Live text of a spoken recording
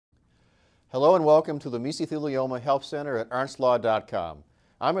Hello and welcome to the Mesothelioma Help Center at ArentzLaw.com.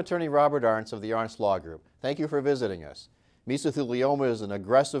 I'm attorney Robert Arentz of the Arentz Law Group. Thank you for visiting us. Mesothelioma is an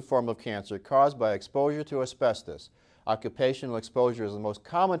aggressive form of cancer caused by exposure to asbestos. Occupational exposure is the most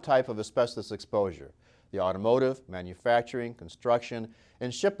common type of asbestos exposure. The automotive, manufacturing, construction,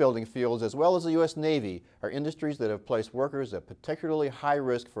 and shipbuilding fields, as well as the U.S. Navy, are industries that have placed workers at particularly high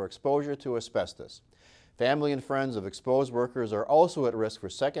risk for exposure to asbestos. Family and friends of exposed workers are also at risk for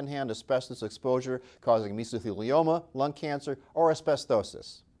secondhand asbestos exposure causing mesothelioma, lung cancer, or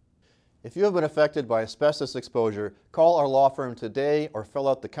asbestosis. If you have been affected by asbestos exposure, call our law firm today or fill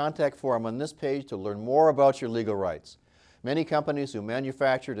out the contact form on this page to learn more about your legal rights. Many companies who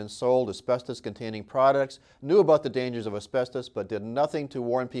manufactured and sold asbestos-containing products knew about the dangers of asbestos but did nothing to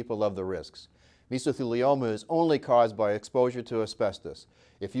warn people of the risks. Mesothelioma is only caused by exposure to asbestos.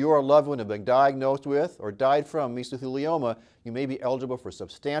 If you or a loved one have been diagnosed with or died from mesothelioma, you may be eligible for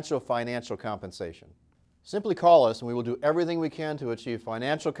substantial financial compensation. Simply call us and we will do everything we can to achieve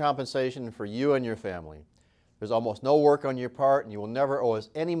financial compensation for you and your family. There's almost no work on your part and you will never owe us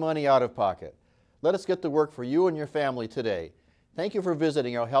any money out of pocket. Let us get to work for you and your family today. Thank you for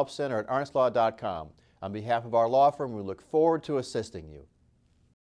visiting our Help Center at ArentzLaw.com. On behalf of our law firm, we look forward to assisting you.